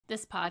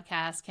This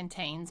podcast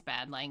contains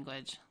bad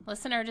language.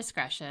 Listener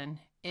discretion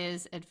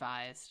is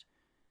advised.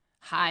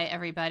 Hi,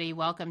 everybody.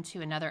 Welcome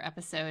to another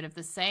episode of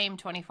the same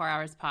 24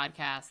 Hours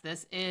podcast.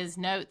 This is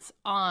Notes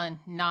on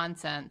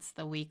Nonsense,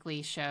 the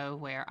weekly show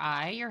where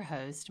I, your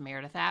host,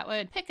 Meredith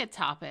Atwood, pick a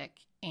topic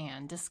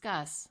and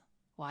discuss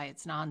why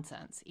it's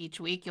nonsense. Each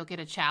week, you'll get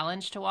a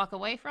challenge to walk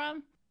away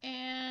from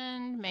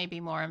and maybe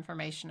more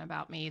information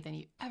about me than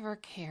you ever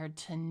cared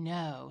to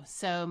know.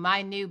 So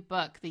my new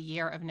book, The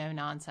Year of No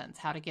Nonsense,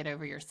 How to Get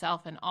Over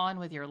Yourself and On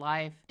With Your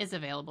Life, is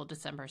available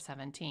December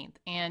 17th.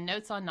 And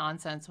Notes on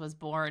Nonsense was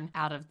born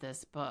out of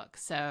this book.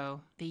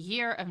 So The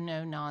Year of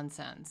No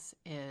Nonsense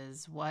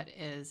is what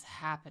is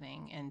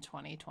happening in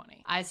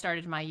 2020. I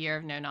started my Year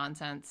of No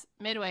Nonsense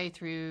midway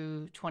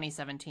through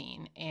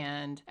 2017,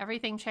 and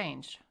everything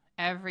changed.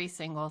 Every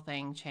single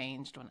thing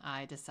changed when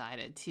I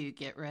decided to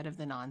get rid of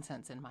the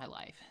nonsense in my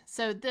life.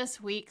 So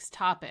this week's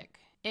topic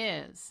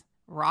is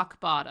rock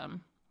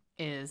bottom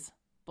is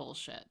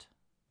bullshit.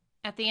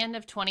 At the end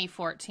of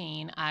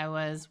 2014, I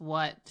was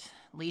what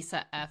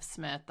Lisa F.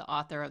 Smith, the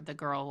author of A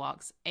Girl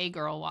Walks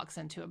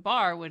Into a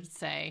Bar, would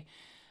say.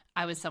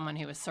 I was someone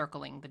who was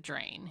circling the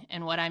drain.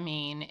 And what I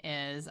mean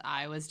is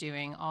I was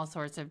doing all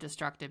sorts of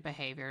destructive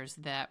behaviors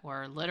that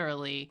were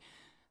literally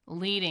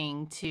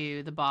leading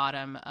to the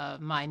bottom of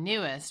my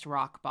newest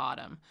rock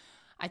bottom.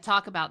 I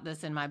talk about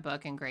this in my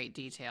book in great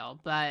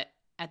detail, but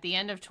at the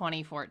end of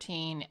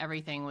 2014,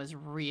 everything was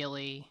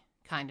really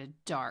kind of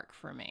dark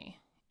for me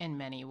in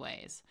many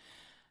ways.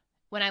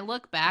 When I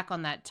look back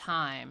on that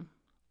time,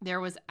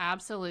 there was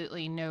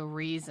absolutely no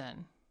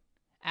reason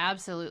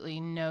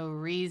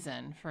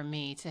for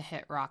me to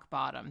hit rock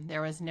bottom.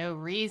 There was no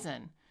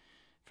reason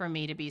for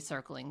me to be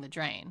circling the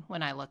drain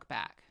when I look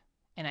back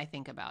and I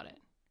think about it.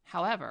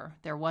 However,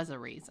 there was a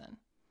reason.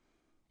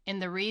 And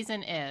the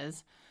reason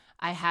is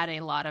I had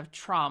a lot of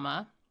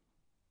trauma,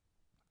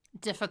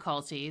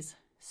 difficulties,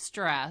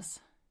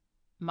 stress,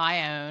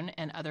 my own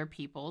and other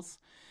people's,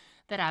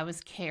 that I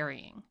was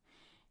carrying.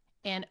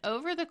 And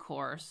over the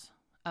course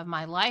of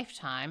my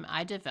lifetime,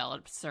 I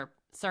developed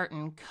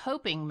certain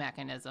coping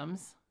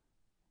mechanisms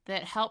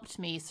that helped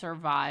me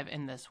survive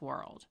in this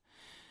world.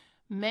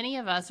 Many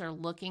of us are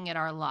looking at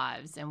our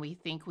lives and we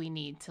think we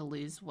need to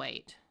lose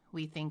weight.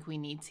 We think we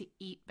need to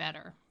eat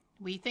better.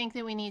 We think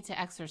that we need to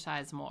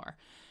exercise more.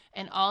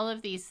 And all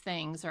of these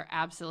things are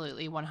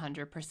absolutely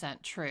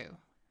 100% true.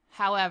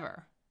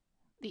 However,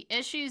 the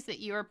issues that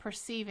you are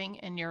perceiving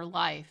in your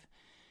life,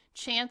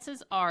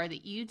 chances are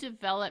that you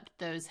developed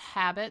those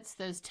habits,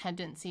 those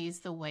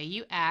tendencies, the way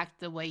you act,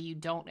 the way you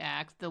don't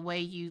act, the way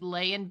you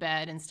lay in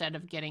bed instead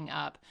of getting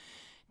up.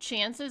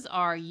 Chances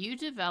are you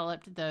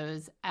developed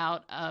those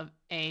out of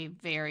a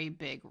very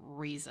big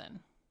reason.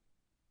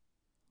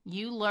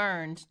 You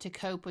learned to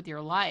cope with your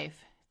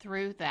life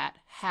through that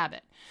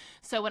habit.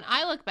 So when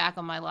I look back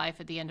on my life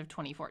at the end of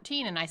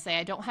 2014 and I say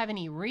I don't have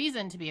any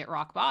reason to be at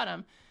rock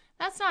bottom,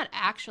 that's not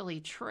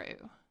actually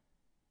true,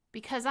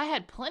 because I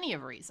had plenty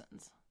of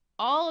reasons.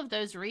 All of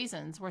those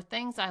reasons were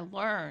things I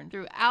learned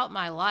throughout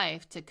my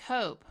life to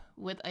cope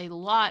with a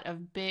lot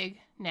of big,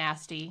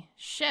 nasty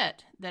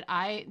shit that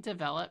I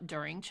developed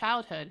during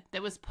childhood,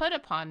 that was put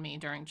upon me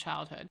during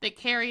childhood, that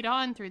carried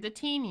on through the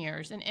teen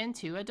years and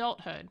into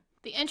adulthood.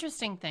 The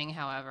interesting thing,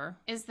 however,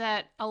 is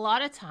that a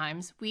lot of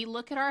times we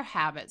look at our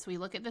habits, we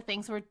look at the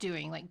things we're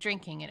doing, like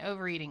drinking and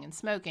overeating and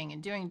smoking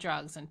and doing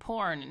drugs and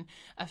porn and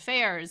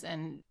affairs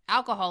and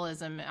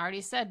alcoholism. I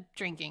already said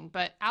drinking,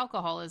 but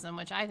alcoholism,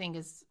 which I think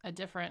is a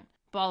different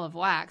ball of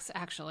wax,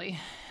 actually,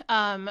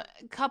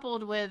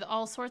 coupled with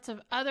all sorts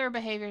of other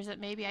behaviors that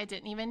maybe I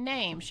didn't even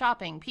name,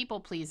 shopping, people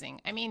pleasing.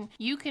 I mean,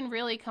 you can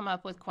really come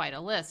up with quite a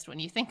list when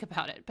you think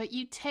about it, but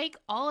you take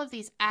all of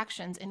these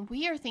actions and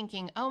we are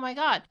thinking, oh my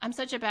God, I'm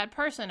such a bad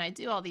person. I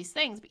do all these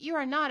things, but you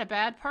are not a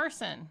bad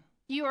person.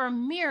 You are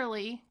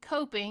merely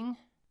coping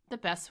the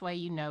best way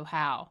you know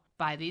how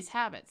by these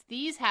habits.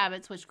 These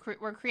habits, which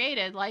were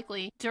created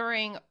likely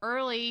during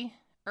early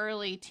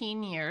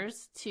teen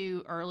years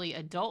to early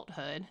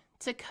adulthood,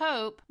 to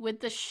cope with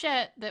the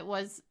shit that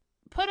was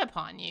put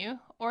upon you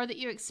or that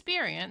you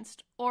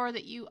experienced or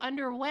that you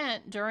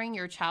underwent during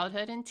your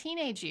childhood and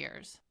teenage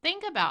years.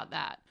 Think about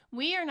that.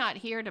 We are not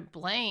here to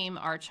blame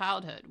our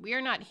childhood. We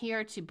are not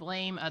here to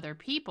blame other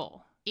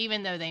people,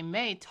 even though they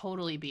may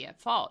totally be at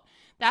fault.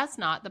 That's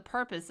not the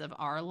purpose of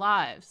our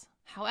lives.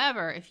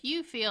 However, if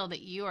you feel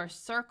that you are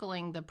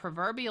circling the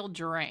proverbial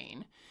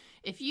drain,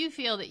 if you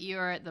feel that you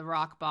are at the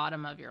rock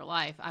bottom of your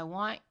life, I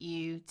want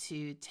you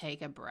to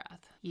take a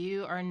breath.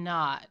 You are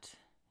not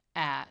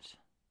at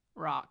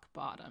rock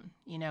bottom.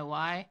 You know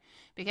why?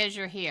 Because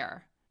you're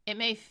here. It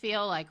may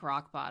feel like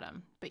rock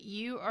bottom, but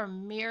you are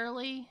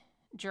merely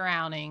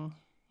drowning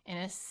in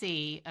a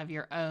sea of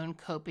your own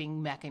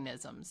coping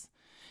mechanisms.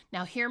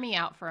 Now, hear me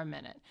out for a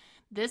minute.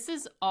 This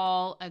is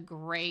all a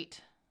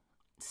great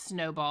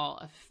snowball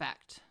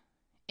effect.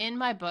 In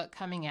my book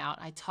coming out,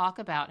 I talk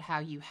about how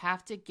you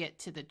have to get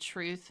to the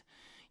truth,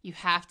 you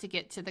have to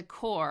get to the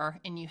core,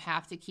 and you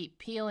have to keep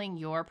peeling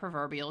your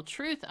proverbial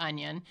truth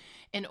onion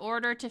in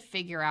order to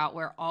figure out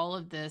where all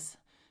of this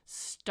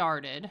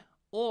started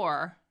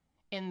or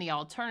in the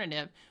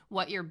alternative,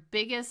 what your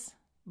biggest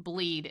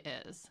bleed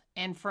is.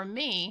 And for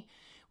me,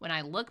 when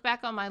I look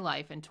back on my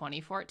life in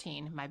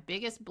 2014, my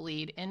biggest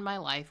bleed in my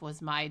life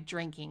was my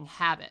drinking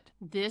habit.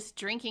 This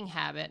drinking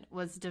habit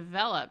was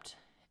developed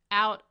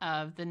out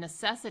of the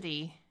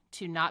necessity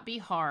to not be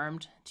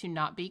harmed, to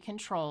not be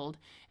controlled,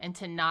 and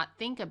to not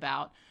think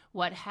about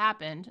what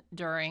happened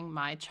during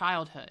my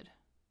childhood.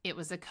 It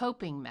was a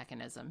coping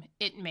mechanism.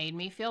 It made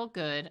me feel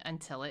good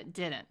until it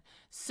didn't.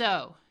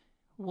 So,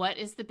 what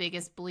is the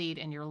biggest bleed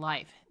in your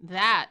life?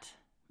 That,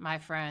 my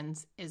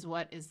friends, is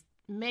what is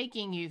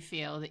making you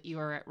feel that you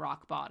are at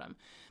rock bottom.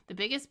 The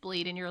biggest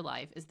bleed in your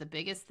life is the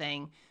biggest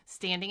thing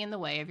standing in the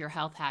way of your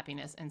health,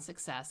 happiness, and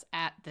success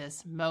at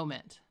this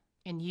moment.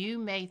 And you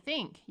may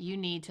think you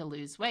need to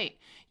lose weight.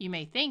 You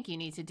may think you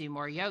need to do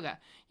more yoga.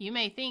 You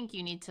may think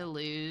you need to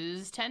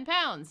lose 10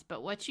 pounds.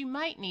 But what you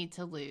might need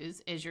to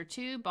lose is your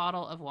 2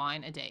 bottle of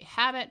wine a day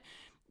habit,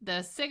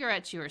 the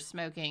cigarettes you are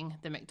smoking,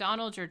 the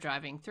McDonald's you're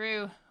driving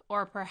through,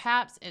 or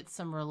perhaps it's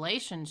some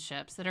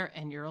relationships that are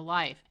in your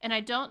life. And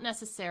I don't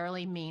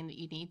necessarily mean that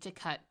you need to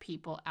cut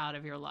people out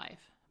of your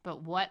life.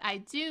 But what I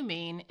do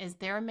mean is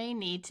there may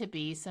need to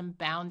be some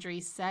boundary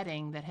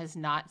setting that has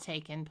not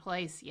taken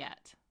place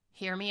yet.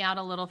 Hear me out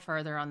a little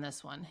further on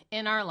this one.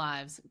 In our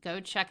lives,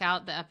 go check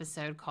out the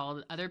episode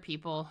called Other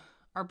People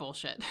Are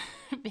Bullshit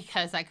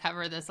because I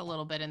cover this a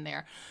little bit in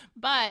there.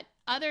 But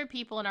other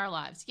people in our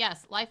lives,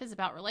 yes, life is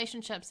about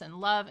relationships and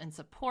love and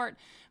support,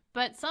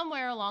 but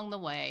somewhere along the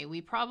way,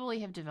 we probably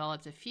have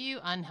developed a few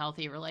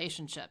unhealthy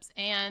relationships,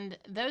 and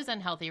those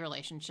unhealthy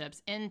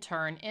relationships in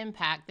turn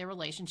impact the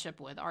relationship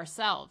with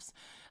ourselves.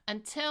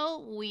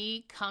 Until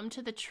we come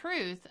to the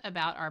truth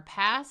about our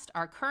past,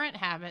 our current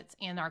habits,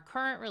 and our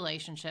current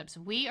relationships,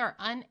 we are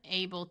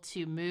unable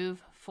to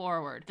move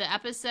forward. The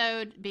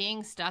episode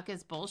Being Stuck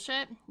is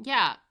Bullshit.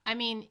 Yeah, I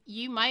mean,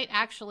 you might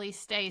actually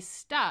stay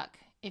stuck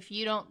if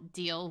you don't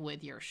deal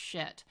with your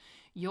shit.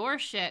 Your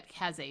shit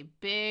has a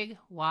big,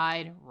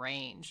 wide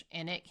range,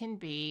 and it can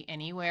be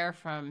anywhere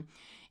from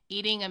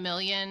eating a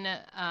million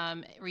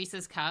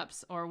Reese's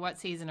Cups, or what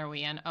season are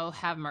we in? Oh,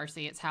 have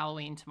mercy, it's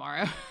Halloween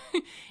tomorrow.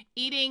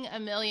 Eating a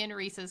million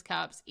Reese's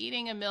Cups,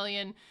 eating a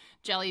million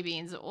jelly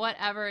beans,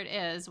 whatever it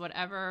is,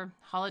 whatever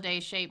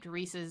holiday-shaped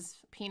Reese's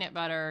peanut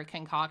butter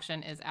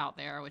concoction is out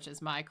there, which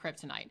is my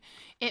kryptonite.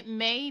 It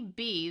may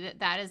be that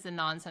that is the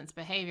nonsense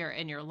behavior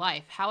in your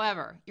life.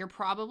 However, you're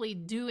probably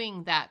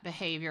doing that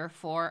behavior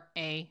for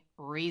a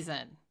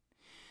reason.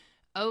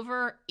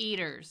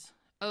 Overeaters,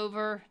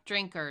 over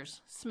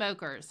drinkers,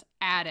 smokers,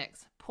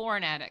 addicts,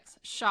 porn addicts,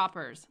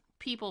 shoppers,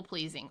 people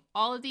pleasing,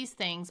 all of these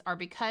things are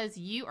because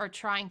you are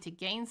trying to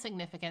gain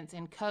significance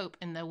and cope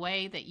in the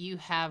way that you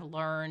have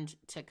learned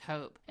to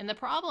cope. And the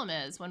problem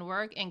is when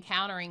we're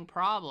encountering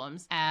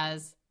problems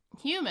as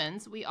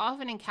humans, we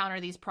often encounter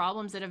these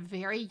problems at a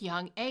very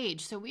young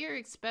age. So we are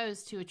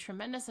exposed to a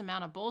tremendous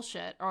amount of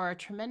bullshit or a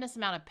tremendous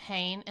amount of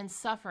pain and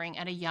suffering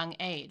at a young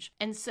age.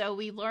 And so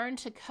we learn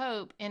to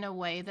cope in a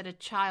way that a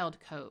child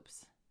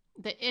copes.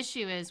 The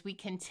issue is we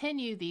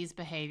continue these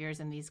behaviors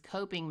and these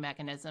coping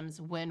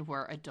mechanisms when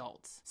we're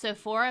adults. So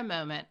for a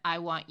moment, I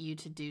want you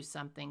to do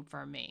something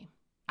for me.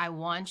 I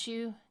want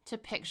you to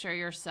picture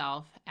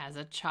yourself as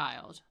a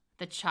child,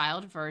 the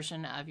child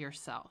version of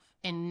yourself.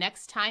 And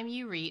next time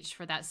you reach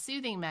for that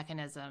soothing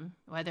mechanism,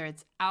 whether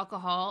it's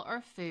alcohol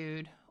or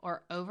food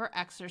or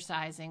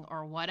over-exercising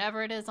or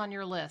whatever it is on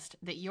your list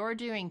that you're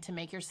doing to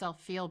make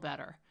yourself feel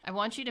better, I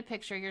want you to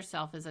picture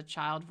yourself as a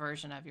child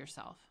version of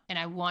yourself. And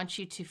I want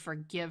you to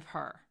forgive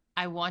her.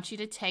 I want you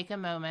to take a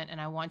moment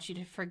and I want you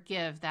to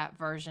forgive that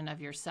version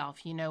of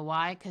yourself. You know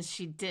why? Because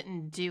she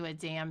didn't do a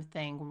damn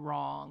thing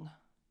wrong.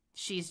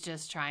 She's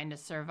just trying to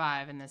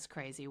survive in this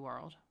crazy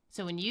world.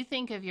 So when you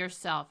think of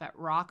yourself at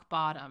rock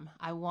bottom,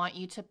 I want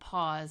you to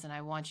pause and I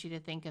want you to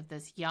think of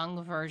this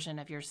young version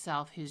of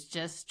yourself who's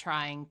just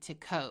trying to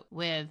cope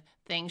with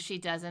things she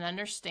doesn't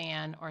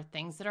understand or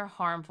things that are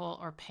harmful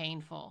or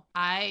painful.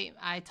 I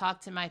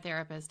talked to my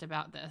therapist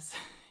about this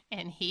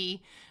and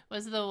he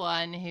was the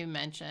one who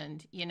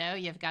mentioned, you know,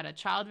 you've got a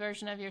child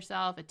version of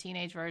yourself, a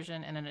teenage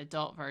version, and an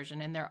adult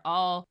version, and they're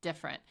all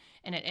different.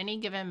 And at any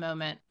given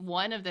moment,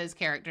 one of those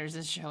characters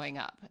is showing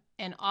up.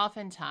 And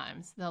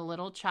oftentimes, the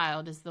little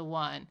child is the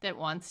one that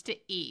wants to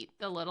eat.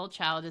 The little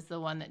child is the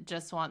one that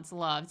just wants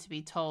love, to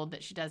be told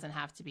that she doesn't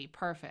have to be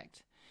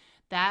perfect.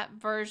 That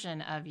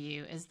version of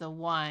you is the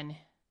one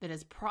that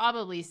is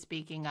probably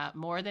speaking up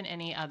more than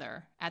any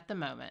other at the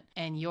moment,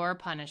 and you're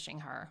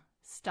punishing her.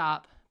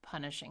 Stop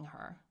punishing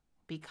her.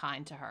 Be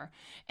kind to her.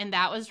 And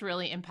that was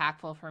really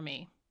impactful for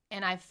me.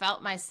 And I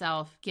felt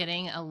myself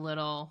getting a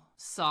little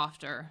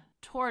softer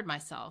toward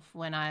myself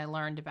when I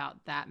learned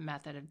about that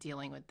method of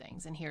dealing with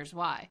things. And here's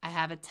why. I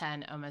have a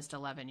 10, almost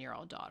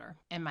 11-year-old daughter.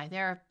 And my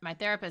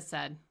therapist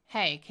said,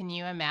 hey, can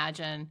you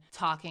imagine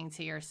talking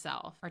to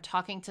yourself or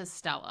talking to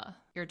Stella,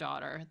 your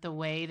daughter, the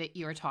way that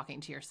you're talking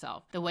to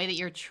yourself, the way that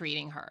you're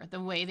treating her, the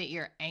way that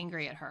you're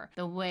angry at her,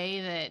 the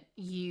way that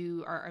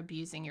you are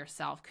abusing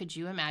yourself? Could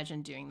you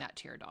imagine doing that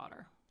to your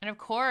daughter? And of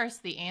course,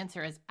 the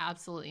answer is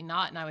absolutely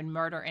not, and I would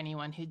murder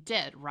anyone who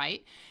did,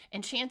 right?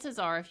 And chances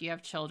are, if you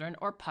have children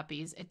or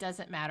puppies, it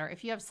doesn't matter.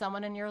 If you have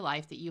someone in your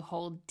life that you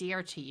hold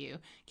dear to you,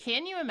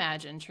 can you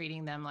imagine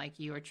treating them like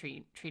you are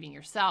treating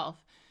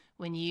yourself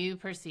when you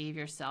perceive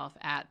yourself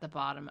at the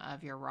bottom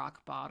of your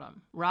rock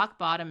bottom? Rock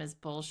bottom is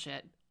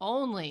bullshit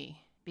only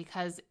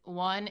because,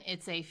 one,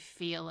 it's a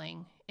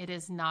feeling. It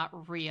is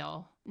not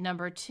real.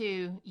 Number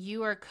two,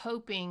 you are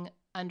coping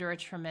under a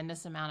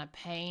tremendous amount of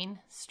pain,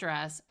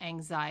 stress,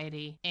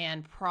 anxiety,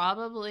 and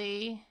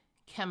probably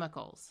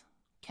chemicals.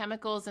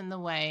 Chemicals in the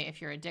way,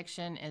 if your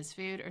addiction is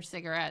food or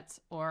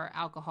cigarettes or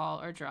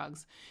alcohol or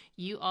drugs,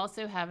 you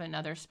also have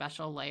another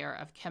special layer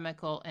of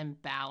chemical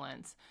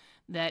imbalance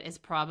that is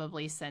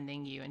probably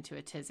sending you into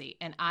a tizzy.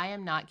 And I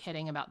am not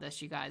kidding about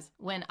this, you guys.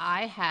 When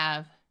I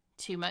have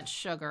too much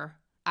sugar,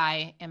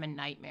 I am a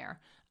nightmare.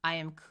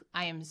 I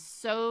am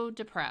so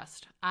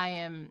depressed. I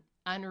am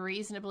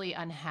unreasonably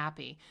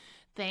unhappy.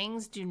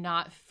 Things do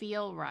not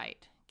feel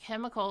right.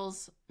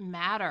 Chemicals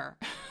matter.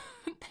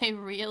 They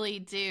really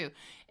do.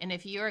 And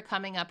if you are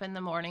coming up in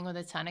the morning with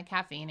a ton of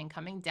caffeine and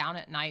coming down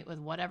at night with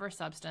whatever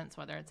substance,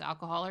 whether it's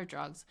alcohol or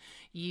drugs,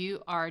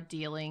 you are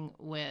dealing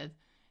with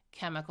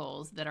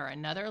chemicals that are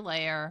another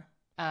layer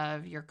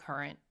of your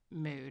current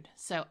mood.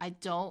 So I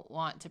don't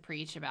want to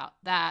preach about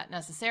that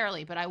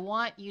necessarily, but I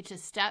want you to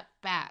step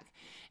back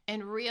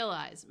and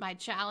realize my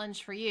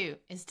challenge for you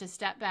is to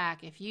step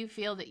back if you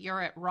feel that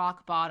you're at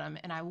rock bottom,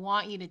 and I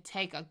want you to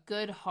take a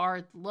good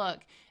hard look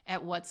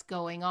at what's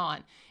going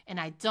on. And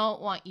I don't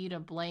want you to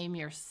blame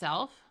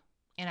yourself,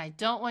 and I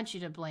don't want you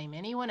to blame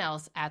anyone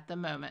else at the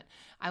moment.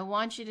 I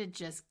want you to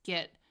just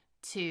get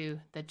to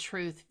the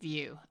truth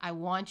view. I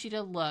want you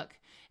to look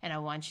and I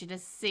want you to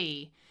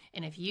see.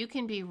 And if you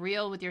can be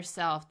real with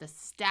yourself, the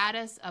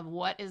status of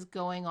what is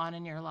going on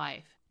in your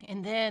life,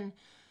 and then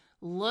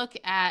look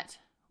at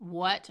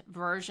what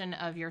version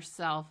of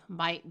yourself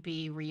might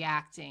be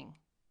reacting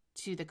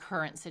to the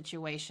current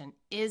situation.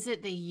 Is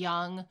it the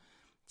young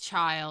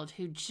child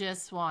who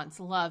just wants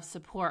love,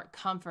 support,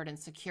 comfort, and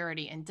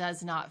security and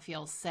does not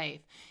feel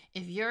safe?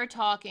 If you're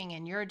talking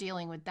and you're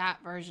dealing with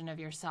that version of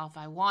yourself,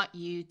 I want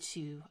you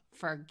to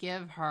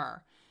forgive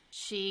her.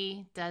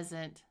 She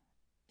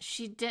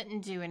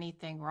didn't do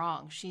anything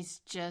wrong. She's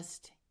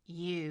just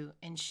you,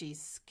 and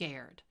she's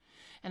scared.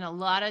 And a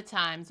lot of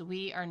times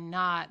we are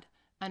not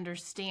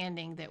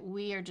understanding that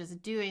we are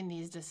just doing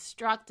these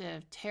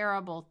destructive,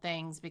 terrible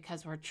things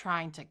because we're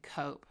trying to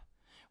cope.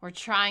 We're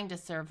trying to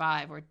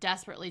survive. We're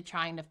desperately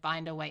trying to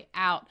find a way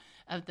out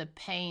of the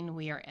pain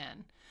we are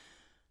in.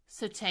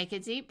 So take a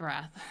deep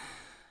breath.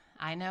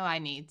 I know I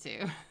need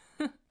to.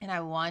 And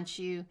I want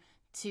you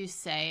to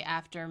say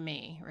after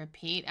me,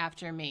 repeat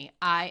after me,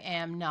 I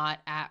am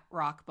not at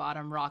rock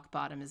bottom. Rock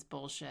bottom is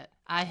bullshit.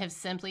 I have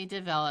simply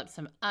developed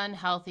some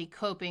unhealthy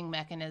coping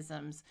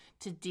mechanisms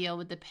to deal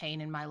with the pain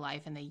in my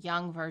life, and the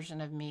young version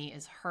of me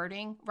is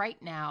hurting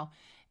right now,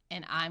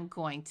 and I'm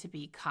going to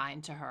be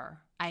kind to her.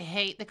 I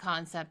hate the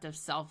concept of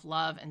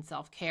self-love and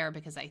self-care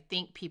because I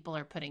think people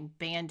are putting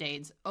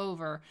Band-Aids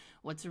over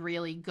what's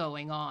really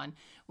going on.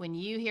 When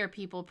you hear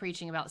people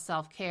preaching about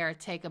self-care,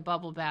 take a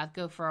bubble bath,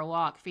 go for a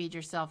walk, feed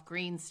yourself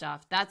green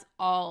stuff, that's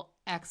all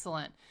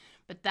excellent.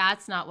 But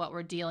that's not what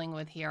we're dealing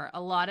with here.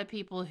 A lot of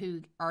people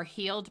who are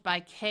healed by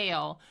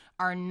kale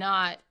are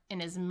not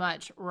in as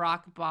much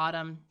rock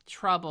bottom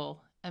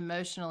trouble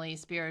emotionally,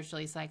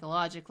 spiritually,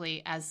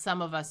 psychologically as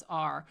some of us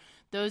are.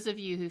 Those of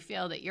you who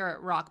feel that you're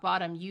at rock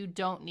bottom, you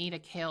don't need a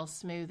kale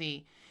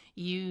smoothie.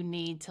 You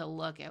need to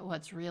look at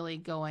what's really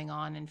going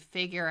on and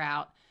figure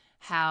out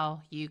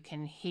how you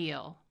can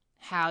heal,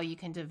 how you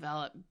can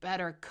develop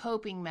better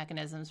coping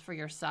mechanisms for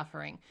your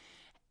suffering.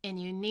 And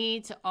you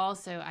need to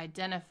also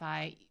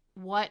identify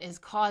what is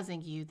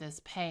causing you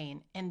this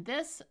pain. And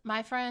this,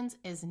 my friends,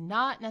 is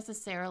not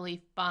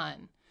necessarily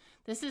fun.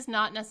 This is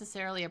not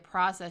necessarily a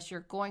process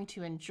you're going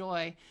to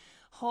enjoy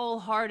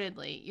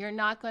wholeheartedly. You're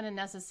not going to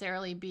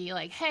necessarily be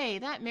like, hey,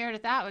 that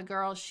Meredith Atwood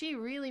girl, she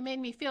really made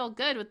me feel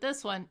good with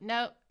this one.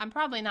 No, I'm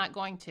probably not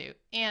going to.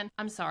 And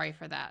I'm sorry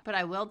for that. But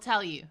I will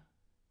tell you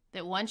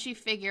that once you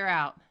figure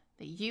out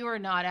that you are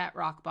not at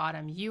rock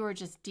bottom, you are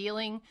just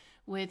dealing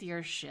with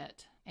your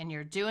shit. And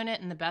you're doing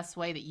it in the best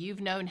way that you've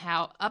known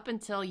how up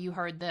until you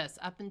heard this,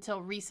 up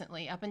until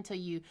recently, up until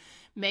you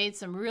made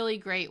some really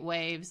great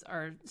waves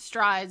or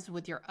strides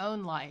with your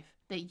own life,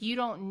 that you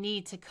don't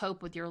need to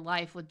cope with your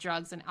life with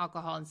drugs and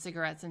alcohol and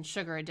cigarettes and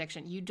sugar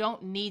addiction. You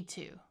don't need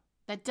to.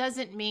 That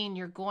doesn't mean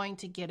you're going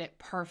to get it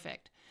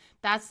perfect.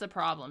 That's the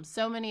problem.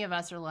 So many of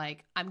us are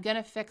like, I'm going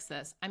to fix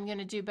this. I'm going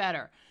to do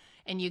better.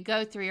 And you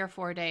go 3 or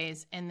 4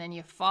 days and then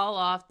you fall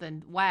off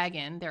the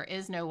wagon. There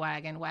is no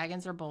wagon.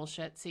 Wagons are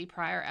bullshit. See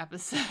prior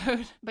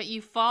episode. But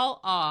you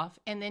fall off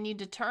and then you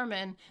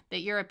determine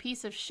that you're a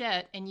piece of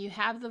shit and you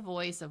have the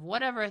voice of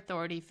whatever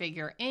authority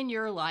figure in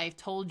your life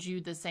told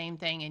you the same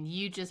thing, and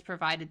you just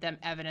provided them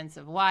evidence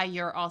of why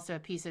you're also a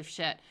piece of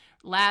shit.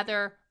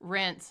 Lather,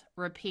 rinse,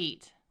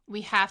 repeat.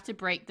 We have to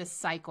break this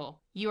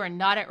cycle. You are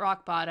not at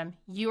rock bottom.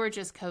 You are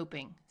just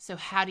coping. So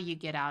how do you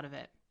get out of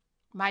it?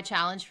 My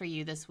challenge for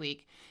you this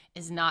week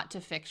is not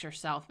to fix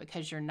yourself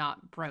because you're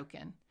not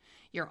broken.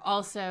 You're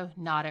also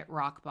not at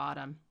rock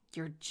bottom.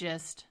 You're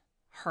just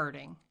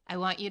hurting. I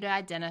want you to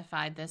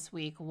identify this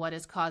week what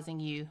is causing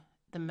you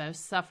the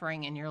most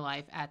suffering in your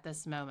life at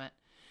this moment.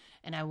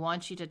 And I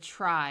want you to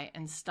try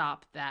and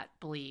stop that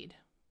bleed.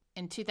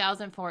 In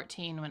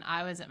 2014, when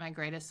I was at my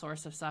greatest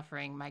source of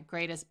suffering, my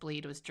greatest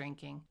bleed was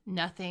drinking.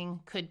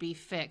 Nothing could be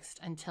fixed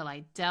until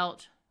I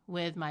dealt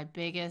with my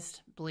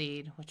biggest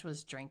bleed, which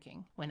was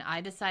drinking. When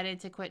I decided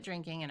to quit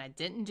drinking, and I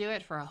didn't do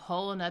it for a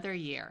whole another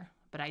year,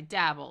 but I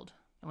dabbled.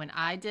 And when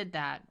I did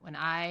that, when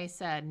I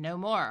said, no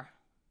more,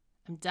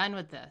 I'm done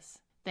with this,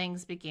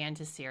 things began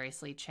to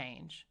seriously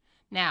change.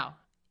 Now,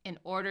 in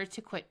order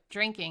to quit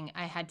drinking,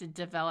 I had to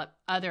develop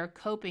other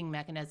coping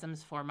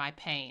mechanisms for my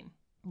pain.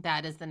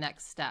 That is the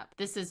next step.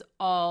 This is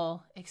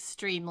all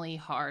extremely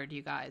hard,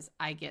 you guys.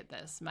 I get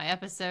this. My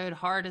episode,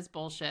 Hard as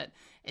Bullshit,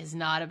 is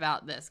not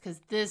about this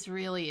because this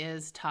really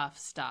is tough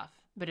stuff.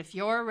 But if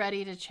you're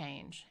ready to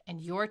change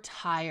and you're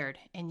tired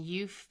and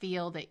you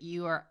feel that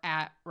you are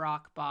at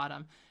rock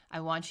bottom, I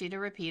want you to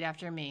repeat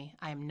after me.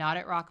 I am not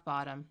at rock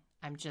bottom.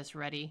 I'm just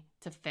ready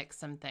to fix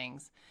some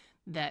things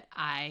that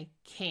I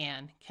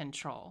can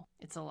control.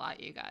 It's a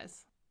lot, you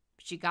guys.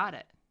 But you got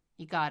it.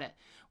 You got it.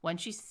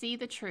 Once you see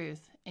the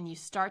truth and you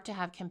start to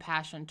have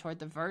compassion toward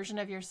the version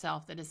of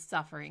yourself that is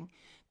suffering,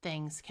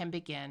 things can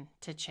begin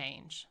to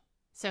change.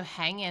 So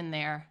hang in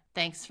there.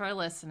 Thanks for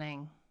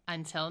listening.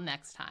 Until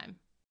next time.